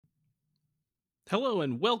Hello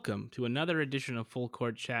and welcome to another edition of Full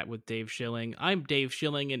Court Chat with Dave Schilling. I'm Dave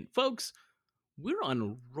Schilling, and folks, we're on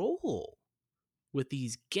a roll with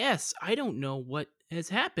these guests. I don't know what has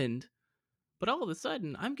happened, but all of a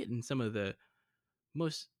sudden, I'm getting some of the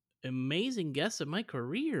most amazing guests of my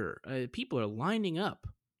career. People are lining up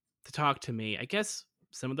to talk to me. I guess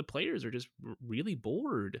some of the players are just really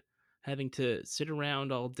bored having to sit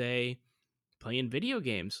around all day playing video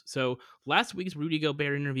games. So last week's Rudy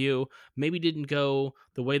Gobert interview maybe didn't go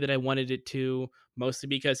the way that I wanted it to, mostly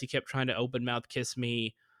because he kept trying to open mouth kiss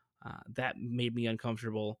me. That made me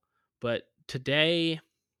uncomfortable. But today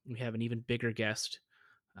we have an even bigger guest,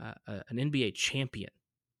 an NBA champion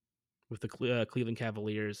with the Cleveland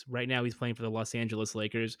Cavaliers. Right now he's playing for the Los Angeles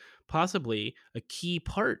Lakers, possibly a key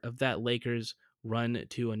part of that Lakers run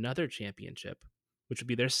to another championship, which would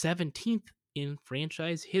be their 17th in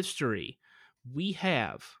franchise history. We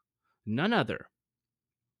have none other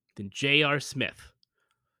than J.R. Smith.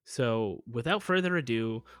 So without further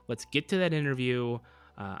ado, let's get to that interview.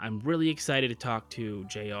 I'm really excited to talk to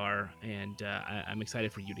JR, and I'm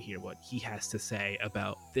excited for you to hear what he has to say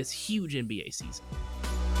about this huge NBA season.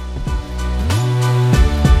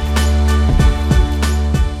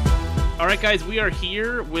 All right, guys, we are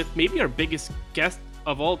here with maybe our biggest guest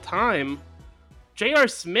of all time, J.R.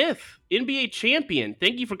 Smith, NBA champion.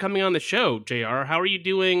 Thank you for coming on the show, JR. How are you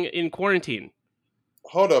doing in quarantine?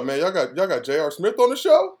 Hold up, man. Y'all got J.R. Smith on the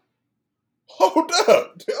show? Hold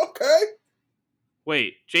up. Okay.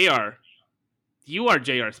 Wait, JR, you are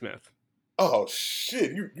J.R. Smith. Oh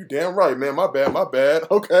shit. You damn right, man. My bad.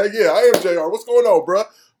 Okay, yeah, I am J.R. What's going on, bruh?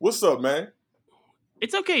 What's up, man?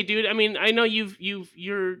 It's okay, dude. I mean, I know you've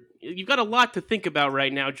got a lot to think about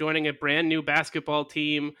right now, joining a brand new basketball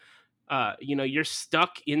team. You're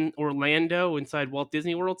stuck in Orlando inside Walt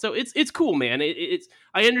Disney World, so it's cool, man. It's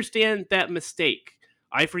I understand that mistake.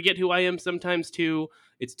 I forget who I am sometimes too.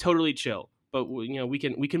 It's totally chill, but we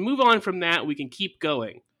can move on from that. We can keep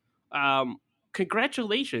going.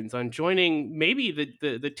 Congratulations on joining maybe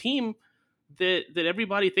the team that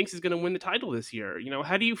everybody thinks is going to win the title this year.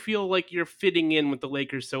 How do you feel like you're fitting in with the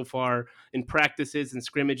Lakers so far in practices and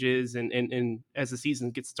scrimmages and as the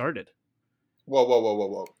season gets started?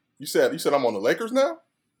 Whoa. You said I'm on the Lakers now?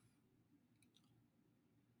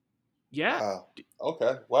 Yeah. Wow.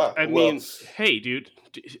 Okay. Wow. I Well, mean, hey, dude.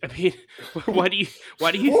 I mean, why do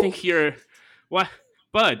you think you're what,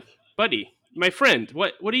 buddy, my friend?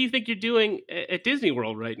 What do you think you're doing at Disney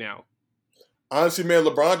World right now? honestly, man,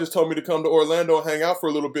 LeBron just told me to come to Orlando and hang out for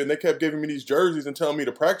a little bit, and they kept giving me these jerseys and telling me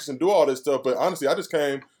to practice and do all this stuff. But honestly, I just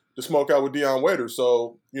came to smoke out with Deion Waiters.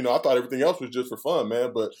 So, I thought everything else was just for fun,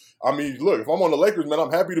 man. But I mean, look, if I'm on the Lakers, man,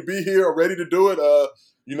 I'm happy to be here, ready to do it.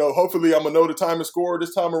 Hopefully I'm gonna know the time and score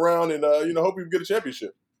this time around, and hope we can get a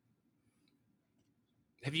championship.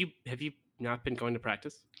 Have you not been going to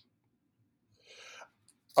practice?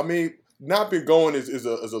 I mean, not been going is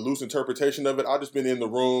a loose interpretation of it. I've just been in the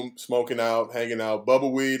room, smoking out, hanging out.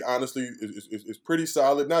 Bubble weed, honestly, is pretty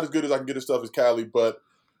solid. Not as good as I can get the stuff as Cali, but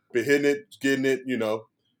been hitting it, getting it,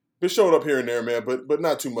 Been showing up here and there, man, but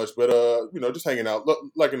not too much. But, just hanging out,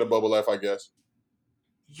 like in the bubble life, I guess.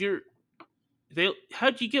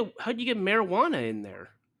 How'd you get marijuana in there?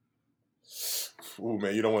 Ooh,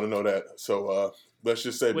 man, you don't want to know that. So let's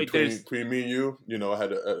just say Wait, between me and you, I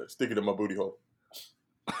had to stick it in my booty hole.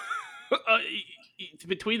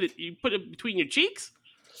 You put it between your cheeks.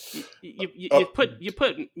 You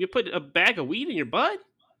put a bag of weed in your butt.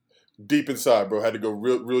 Deep inside, bro. Had to go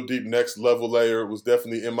real deep. Next level layer. It was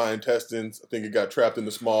definitely in my intestines. I think it got trapped in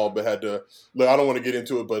the small, but had to look. I don't want to get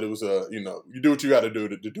into it, but it was you do what you got to do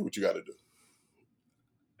to do what you got to do.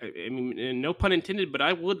 I mean, no pun intended, but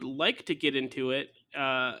I would like to get into it.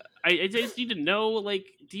 I just need to know, like,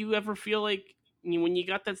 do you ever feel like when you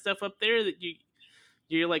got that stuff up there that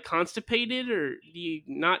you're like constipated, or do you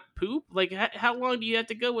not poop? Like, how long do you have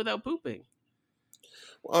to go without pooping?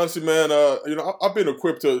 Well, honestly, man, I've been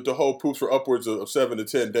equipped to hold poops for upwards of 7 to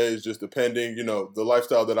 10 days, just depending. The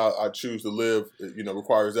lifestyle that I choose to live,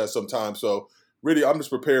 requires that sometimes. So really, I'm just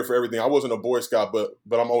prepared for everything. I wasn't a Boy Scout,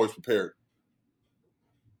 but I'm always prepared.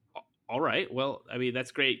 All right. Well, I mean,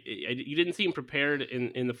 that's great. You didn't seem prepared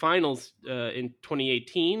in the finals in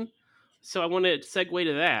 2018. So I want to segue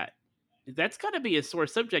to that. That's got to be a sore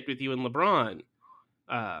subject with you and LeBron.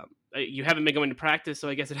 You haven't been going to practice, so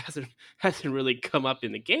I guess it hasn't really come up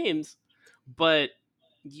in the games. But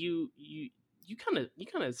you kind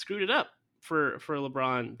of screwed it up for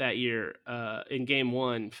LeBron that year in Game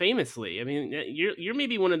 1, famously. I mean, you're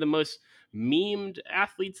maybe one of the most memed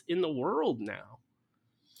athletes in the world now.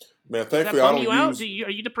 Man, Does that thankfully bum you out?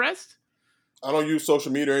 Are you depressed? I don't use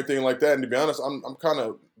social media or anything like that. And to be honest, I'm kind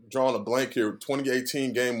of drawing a blank here.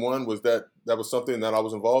 2018 Game 1, that was something that I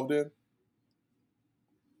was involved in?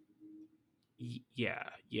 Yeah,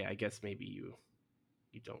 I guess maybe you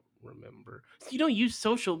don't remember. You don't use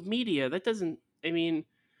social media. That doesn't. I mean,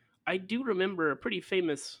 I do remember a pretty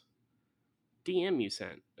famous DM you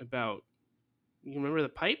sent about. You remember the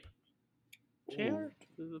pipe, Ooh, Jr.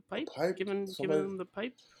 The pipe, pipe? giving Somebody? them the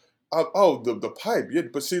pipe. The pipe. Yeah,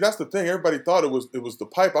 but see, that's the thing. Everybody thought it was the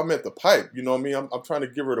pipe. I meant the pipe. You know what I mean? I'm trying to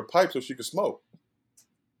give her the pipe so she could smoke.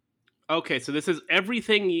 Okay, so this is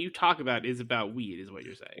everything you talk about is about weed, is what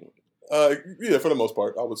you're saying. Yeah, for the most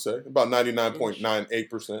part, I would say about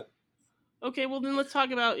 99.98%. Okay, well then let's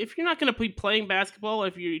talk about if you're not going to be playing basketball,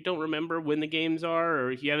 if you don't remember when the games are,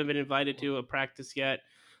 or if you haven't been invited to a practice yet,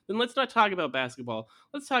 then let's not talk about basketball.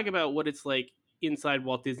 Let's talk about what it's like inside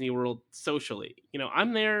Walt Disney World socially. You know,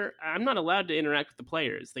 I'm there. I'm not allowed to interact with the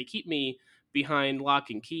players. They keep me behind lock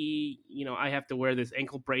and key. You know, I have to wear this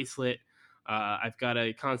ankle bracelet. I've got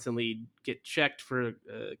to constantly get checked for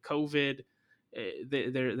COVID.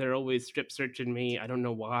 They're always strip searching me. I don't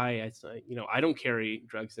know why. I don't carry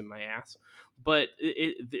drugs in my ass, but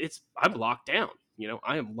it's I'm locked down. You know,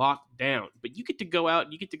 I am locked down. But you get to go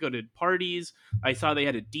out. You get to go to parties. I saw they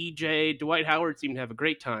had a DJ. Dwight Howard seemed to have a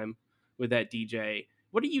great time with that DJ.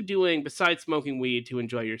 What are you doing besides smoking weed to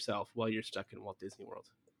enjoy yourself while you're stuck in Walt Disney World?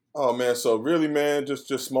 Oh man, so really, man, just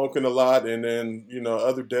smoking a lot, and then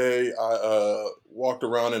other day I walked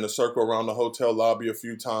around in a circle around the hotel lobby a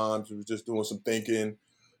few times. Was just doing some thinking.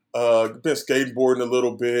 Been skateboarding a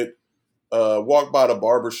little bit. Walked by the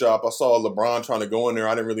barber shop. I saw LeBron trying to go in there.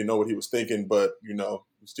 I didn't really know what he was thinking, but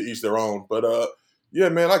it's to each their own. But yeah,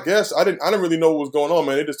 man, I guess I didn't really know what was going on,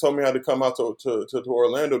 man. They just told me I had to come out to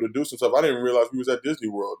Orlando to do some stuff. I didn't even realize we was at Disney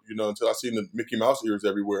World, until I seen the Mickey Mouse ears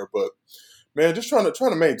everywhere. But man, just trying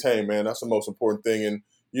to maintain, man. That's the most important thing. And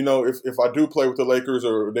if I do play with the Lakers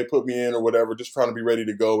or they put me in or whatever, just trying to be ready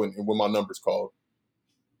to go and when my number's called.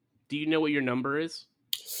 Do you know what your number is?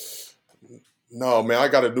 No, man, I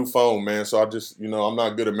got a new phone, man. So I just, I'm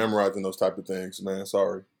not good at memorizing those type of things, man.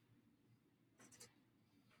 Sorry.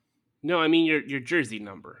 No, I mean your jersey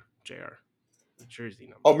number, Jr. Your jersey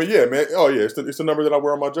number. Oh man, yeah, man. Oh yeah, it's the number that I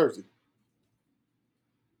wear on my jersey.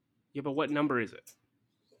 Yeah, but what number is it?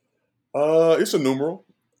 It's a numeral.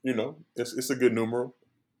 It's a good numeral.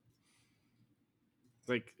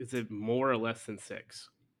 Like, is it more or less than 6?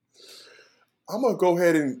 I'm gonna go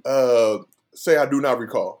ahead and say I do not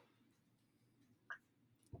recall.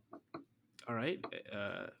 All right.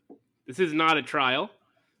 This is not a trial.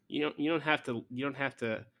 You don't have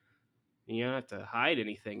to hide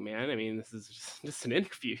anything, man. I mean, this is just an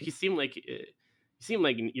interview. You seem like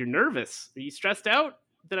you're nervous. Are you stressed out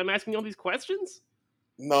that I'm asking all these questions?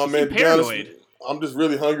 No, You man. seem To be honest, paranoid. I'm just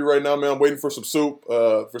really hungry right now, man. I'm waiting for some soup.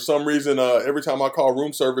 For some reason, every time I call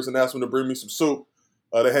room service and ask them to bring me some soup,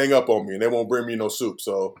 they hang up on me and they won't bring me no soup.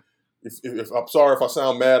 So, if I'm sorry if I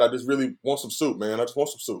sound mad, I just really want some soup, man. I just want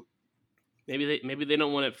some soup. Maybe they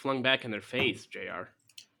don't want it flung back in their face, Jr.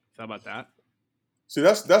 How about that? See,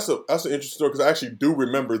 that's an interesting story because I actually do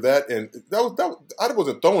remember that, and I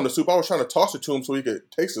wasn't throwing the soup. I was trying to toss it to him so he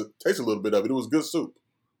could taste a little bit of it. It was good soup.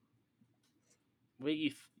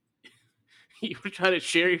 Wait, you were trying to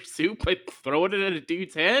share your soup by throwing it at a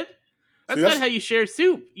dude's head? See, That's not how you share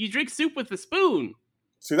soup. You drink soup with a spoon.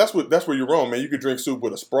 that's where you're wrong, man. You could drink soup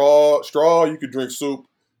with a straw. You could drink soup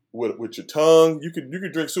with your tongue. You could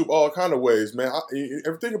drink soup all kind of ways, man.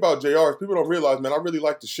 Everything about JR is people don't realize, man. I really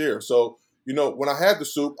like to share. So when I had the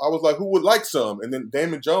soup, I was like, who would like some? And then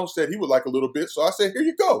Damon Jones said he would like a little bit, so I said, here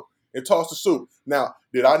you go, and tossed the soup. Now,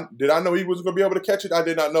 did I know he wasn't going to be able to catch it? I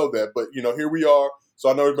did not know that, but here we are. So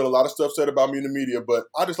I know there's been a lot of stuff said about me in the media, but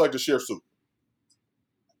I just like to share soup.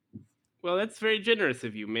 Well, that's very generous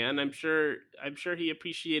of you, man. I'm sure he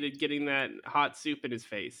appreciated getting that hot soup in his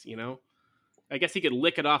face, I guess he could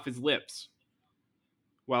lick it off his lips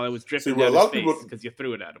while it was See, dripping well, down his face because you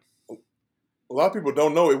threw it at him. a lot of people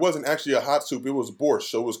don't know it wasn't actually a hot soup. It was borscht,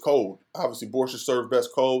 so it was cold. Obviously, borscht is served best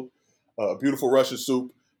cold. Beautiful Russian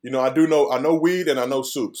soup. I know weed and I know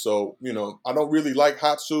soup. So, I don't really like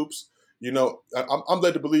hot soups. I'm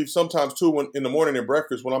led to believe sometimes too when in the morning and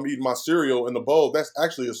breakfast when I'm eating my cereal in the bowl, that's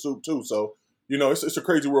actually a soup too. So, it's a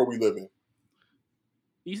crazy world we live in.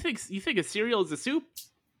 You think a cereal is a soup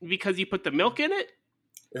because you put the milk in it?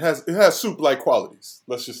 It has soup-like qualities.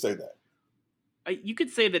 Let's just say that. You could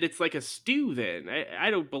say that it's like a stew. Then I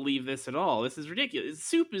don't believe this at all. This is ridiculous.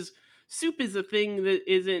 Soup is a thing that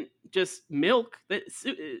isn't just milk.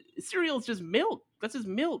 Cereal is just milk. That's just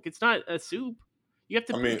milk. It's not a soup. You have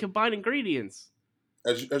to combine ingredients.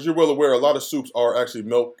 As you're well aware, a lot of soups are actually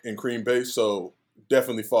milk and cream based, so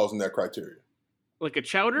definitely falls in that criteria. Like a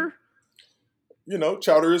chowder? You know,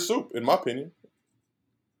 chowder is soup, in my opinion.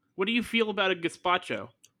 What do you feel about a gazpacho?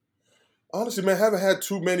 Honestly, man, haven't had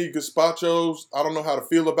too many gazpachos. I don't know how to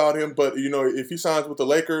feel about him, but you know, if he signs with the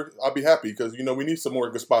Lakers, I'll be happy because you know we need some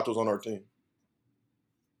more gazpachos on our team.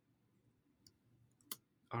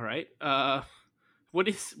 All right.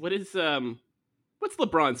 What's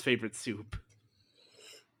LeBron's favorite soup?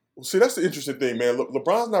 Well, see, that's the interesting thing, man.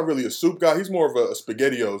 LeBron's not really a soup guy. He's more of a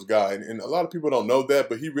SpaghettiOs guy, and a lot of people don't know that,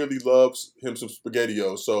 but he really loves him some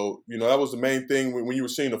SpaghettiOs. So, you know, that was the main thing when you were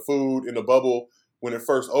seeing the food in the bubble when it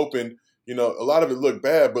first opened. You know, a lot of it looked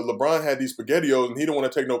bad, but LeBron had these SpaghettiOs, and he didn't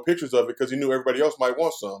want to take no pictures of it because he knew everybody else might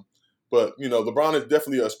want some. But you know, LeBron is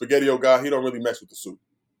definitely a SpaghettiO guy. He don't really mess with the soup.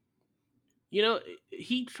 You know,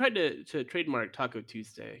 he tried to trademark Taco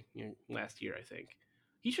Tuesday last year, I think.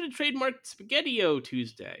 He should have trademarked Spaghettio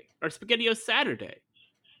Tuesday or Spaghettio Saturday.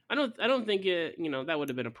 I don't think that would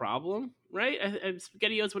have been a problem, right?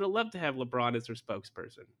 Spaghettios would have loved to have LeBron as their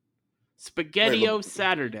spokesperson. Wait, Spaghettio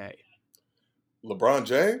Saturday. LeBron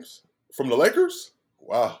James from the Lakers?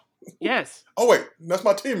 Wow. Yes. Oh wait, that's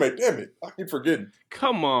my teammate. Damn it, I keep forgetting.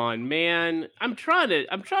 Come on, man. I'm trying to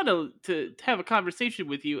have a conversation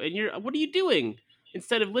with you, and what are you doing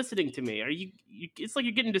instead of listening to me? It's like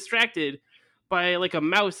you're getting distracted by like a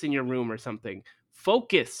mouse in your room or something.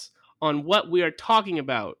 Focus on what we are talking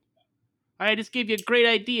about. I just gave you a great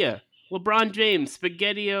idea. LeBron James,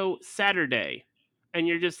 Spaghettio Saturday. And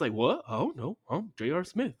you're just like, what? Oh, no, I'm J.R.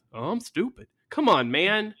 Smith. Oh, I'm stupid. Come on,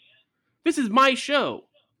 man. This is my show.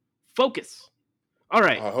 Focus. All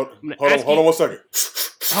right. Hold, I'm going to hold on, ask hold you. on 1 second.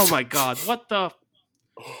 Oh, my God. What the?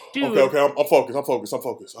 Dude. Okay, I'm focused. I'm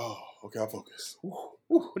focused. Oh, okay, I'm focused.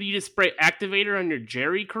 What do you just spray activator on your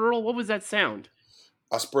Jerry curl? What was that sound?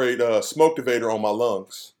 I sprayed Smoketivator on my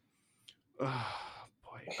lungs. Oh,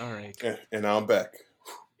 boy. All right. And now I'm back.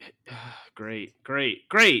 Great.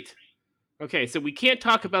 Okay, so we can't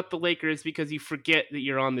talk about the Lakers because you forget that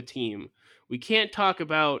you're on the team. We can't talk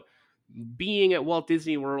about being at Walt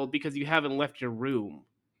Disney World because you haven't left your room.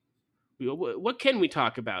 What can we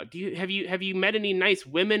talk about? Have you met any nice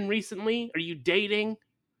women recently? Are you dating?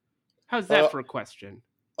 How's that for a question?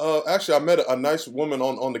 Actually, I met a nice woman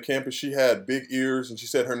on the campus. She had big ears, and she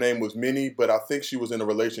said her name was Minnie, but I think she was in a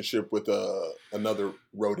relationship with another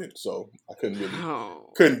rodent, so I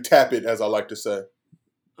couldn't tap it, as I like to say.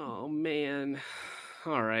 Oh man.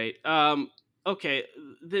 All right. Okay,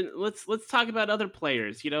 then let's talk about other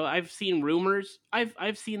players. You know, I've seen rumors.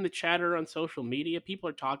 I've seen the chatter on social media. People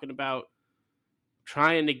are talking about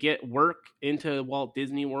trying to get work into Walt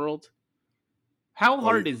Disney World. How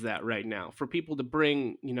hard is that right now for people to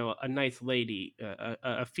bring, a nice lady,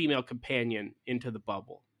 a female companion into the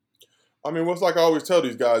bubble? I mean, what's like I always tell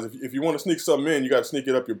these guys, if you want to sneak something in, you got to sneak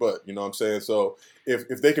it up your butt. You know what I'm saying? So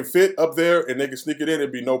if they can fit up there and they can sneak it in,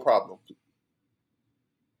 it'd be no problem.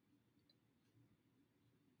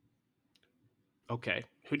 Okay,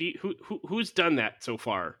 who's done that so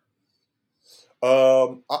far?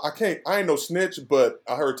 I can't. I ain't no snitch, but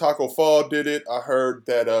I heard Taco Fall did it. I heard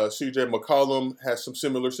that C.J. McCollum has some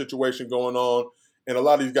similar situation going on, and a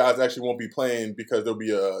lot of these guys actually won't be playing because they'll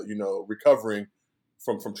be recovering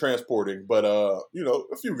from transporting. But a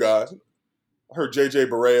few guys. I heard J.J.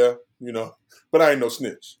 Barea, but I ain't no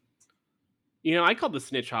snitch. I called the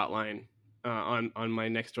snitch hotline on my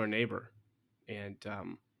next door neighbor, and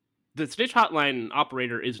the snitch hotline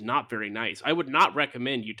operator is not very nice. I would not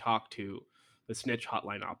recommend you talk to the snitch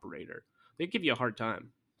hotline operator. They give you a hard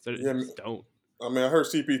time. So just don't. I mean, I heard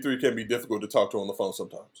CP3 can be difficult to talk to on the phone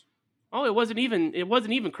sometimes. Oh, it wasn't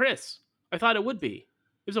even Chris. I thought it would be.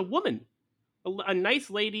 It was a woman, a nice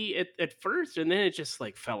lady at first, and then it just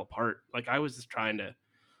like fell apart. Like I was just trying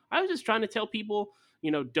to tell people,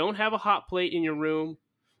 don't have a hot plate in your room.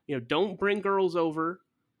 Don't bring girls over.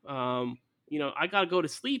 I gotta go to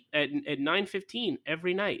sleep at 9:15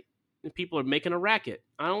 every night, and people are making a racket.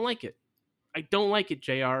 I don't like it. I don't like it,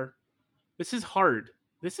 JR. This is hard.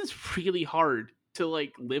 This is really hard to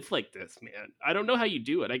like live like this, man. I don't know how you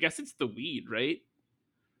do it. I guess it's the weed, right?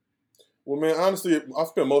 Well, man, honestly, I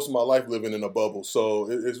spent most of my life living in a bubble,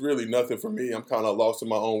 so it's really nothing for me. I'm kind of lost in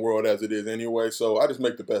my own world as it is anyway, so I just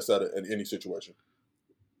make the best out of any situation.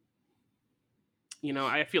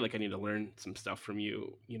 I feel like I need to learn some stuff from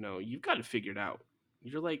you. You've got to figure it out.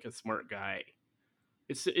 You're like a smart guy.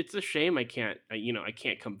 It's a shame I can't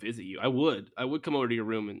come visit you. I would come over to your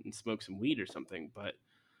room and smoke some weed or something, but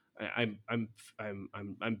I'm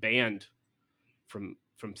banned from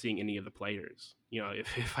seeing any of the players.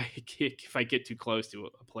 If I get too close to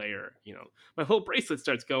a player, my whole bracelet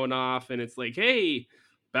starts going off, and it's like, hey,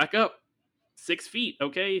 back up. 6 feet,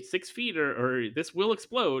 okay, 6 feet, or this will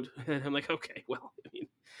explode. And I'm like, okay, well, I mean,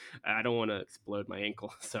 I don't want to explode my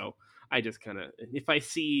ankle, so I just kind of, if I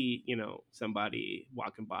see, somebody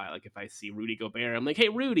walking by, like if I see Rudy Gobert, I'm like, hey,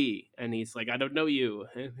 Rudy, and he's like, I don't know you,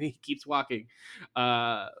 and he keeps walking,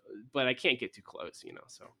 but I can't get too close,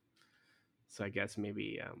 so I guess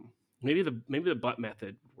maybe the butt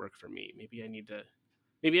method would work for me. Maybe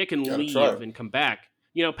I can Gotta try leave it. and come back.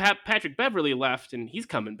 Patrick Beverly left and he's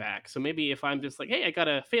coming back. So maybe if I'm just like, hey, I got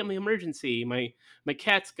a family emergency, my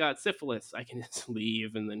cat's got syphilis, I can just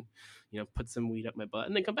leave and then, put some weed up my butt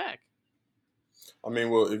and then come back. I mean,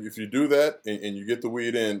 well, if you do that and you get the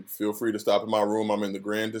weed in, feel free to stop in my room. I'm in the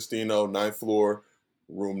Grand Destino, 9th floor,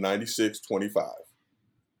 room 9625.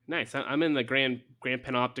 Nice. I'm in the Grand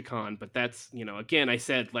Panopticon, but that's, again, I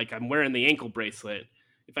said, like, I'm wearing the ankle bracelet.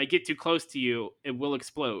 If I get too close to you, it will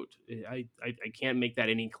explode. I can't make that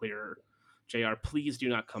any clearer. JR, please do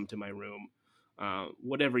not come to my room.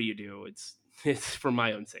 Whatever you do, it's for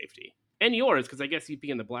my own safety and yours, because I guess you'd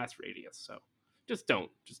be in the blast radius. So just don't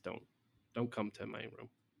come to my room.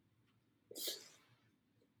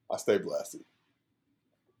 I stay blasted.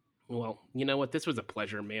 Well, you know what? This was a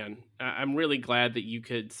pleasure, man. I'm really glad that you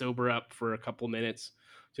could sober up for a couple minutes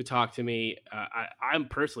to talk to me. I'm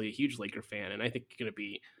personally a huge Laker fan, and I think you're going to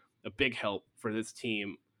be a big help for this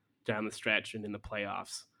team down the stretch and in the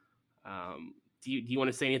playoffs. Do you want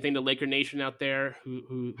to say anything to Laker Nation out there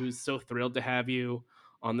who's so thrilled to have you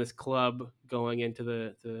on this club going into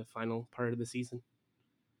the final part of the season?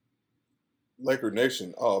 Laker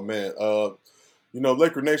Nation. Oh, man.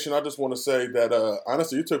 Laker Nation, I just want to say that,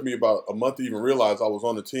 honestly, it took me about a month to even realize I was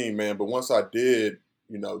on the team, man. But once I did,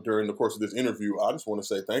 during the course of this interview, I just want to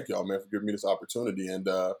say thank y'all, man, for giving me this opportunity. And,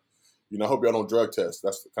 I hope y'all don't drug test.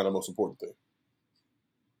 That's the kind of most important thing.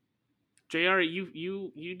 JR,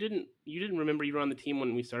 you didn't remember you were on the team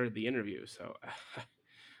when we started the interview, so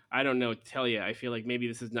I don't know what to tell you. I feel like maybe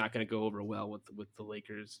this is not going to go over well with the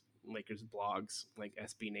Lakers blogs, like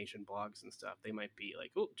SB Nation blogs and stuff. They might be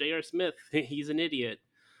like, "Oh, J.R. Smith, he's an idiot."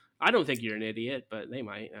 I don't think you're an idiot, but they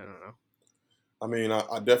might. I don't know. I mean,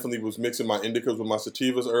 I definitely was mixing my indicas with my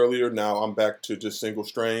sativas earlier. Now I'm back to just single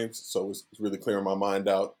strains, so it's really clearing my mind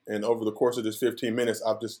out. And over the course of this 15 minutes,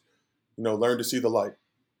 I've just, learned to see the light.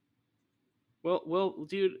 Well,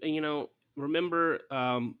 dude, remember,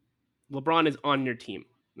 LeBron is on your team.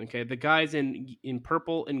 Okay, the guys in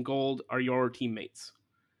purple and gold are your teammates.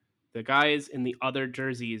 The guys in the other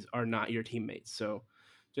jerseys are not your teammates. So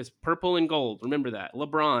just purple and gold. Remember that.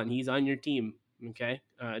 LeBron, he's on your team. Okay.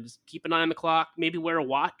 Just keep an eye on the clock. Maybe wear a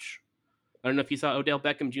watch. I don't know if you saw Odell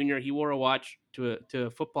Beckham Jr. He wore a watch to a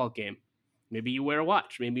football game. Maybe you wear a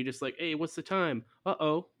watch. Maybe you're just like, hey, what's the time?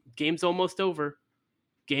 Uh-oh. Game's almost over.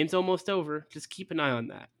 Game's almost over. Just keep an eye on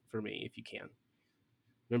that for me if you can.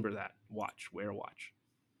 Remember that. Watch. Wear a watch.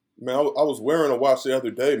 Man, I was wearing a watch the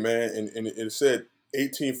other day, man, and it said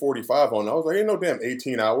 1845 on it. I was like, ain't no damn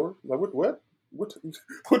 18 hour. Like, what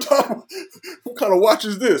time? What kind of watch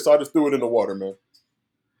is this? So I just threw it in the water, man.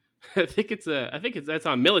 I think that's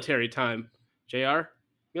on military time, JR.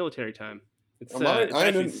 Military time. It's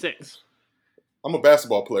actually 6. I'm a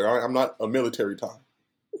basketball player. I'm not a military time.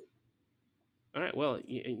 All right. Well,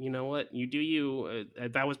 you know what? You do you.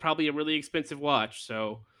 That was probably a really expensive watch.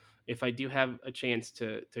 So if I do have a chance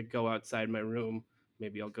to go outside my room,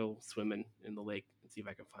 maybe I'll go swimming in the lake and see if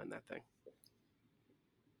I can find that thing.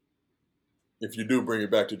 If you do, bring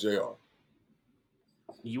it back to JR.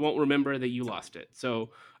 You won't remember that you lost it.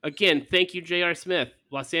 So again, thank you, J.R. Smith,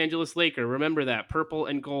 Los Angeles Laker. Remember that. Purple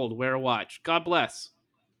and gold. Wear a watch. God bless.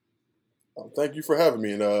 Thank you for having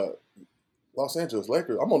me. And Los Angeles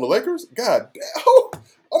Lakers. I'm on the Lakers? God damn. Oh,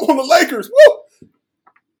 I'm on the Lakers. Woo!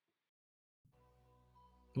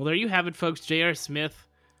 Well, there you have it, folks. J.R. Smith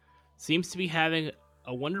seems to be having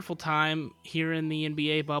a wonderful time here in the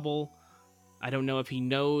NBA bubble. I don't know if he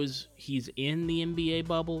knows he's in the NBA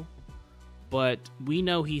bubble, but we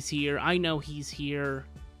know he's here. I know he's here.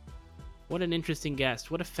 What an interesting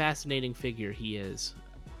guest. What a fascinating figure he is.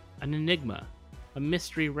 An enigma. A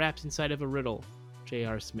mystery wrapped inside of a riddle.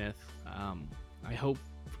 J.R. Smith. I hope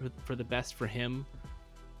for the best for him.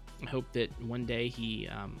 I hope that one day he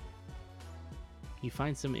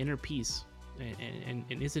finds some inner peace and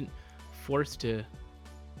isn't forced to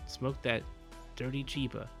smoke that dirty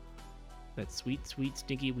cheapa, that sweet,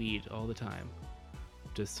 stinky weed all the time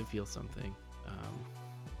just to feel something.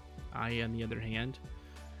 I, on the other hand,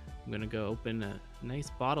 I'm going to go open a nice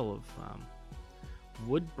bottle of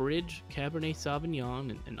Woodbridge Cabernet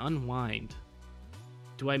Sauvignon and unwind.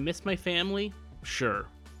 Do I miss my family? Sure.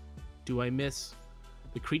 Do I miss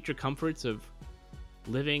the creature comforts of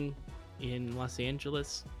living in Los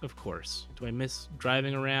Angeles? Of course. Do I miss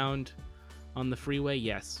driving around on the freeway?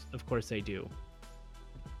 Yes, of course I do.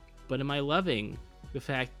 But am I loving the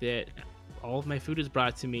fact that all of my food is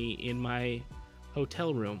brought to me in my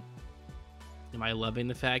hotel room? Am I loving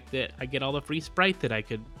the fact that I get all the free Sprite that I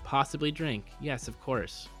could possibly drink? Yes, of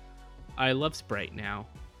course. I love Sprite now.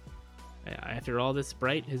 After all this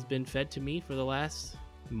Sprite has been fed to me for the last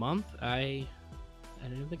month, I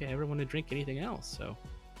don't think I ever want to drink anything else. So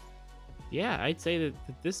yeah, I'd say that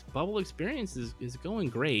this bubble experience is going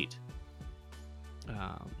great.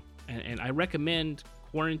 And I recommend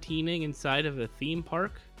quarantining inside of a theme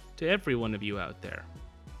park to every one of you out there.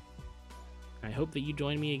 I hope that you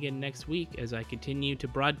join me again next week as I continue to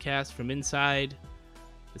broadcast from inside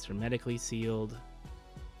this hermetically sealed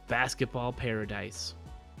basketball paradise.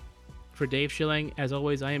 For Dave Schilling, as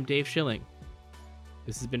always, I am Dave Schilling.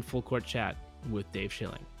 This has been Full Court Chat with Dave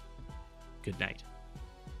Schilling. Good night.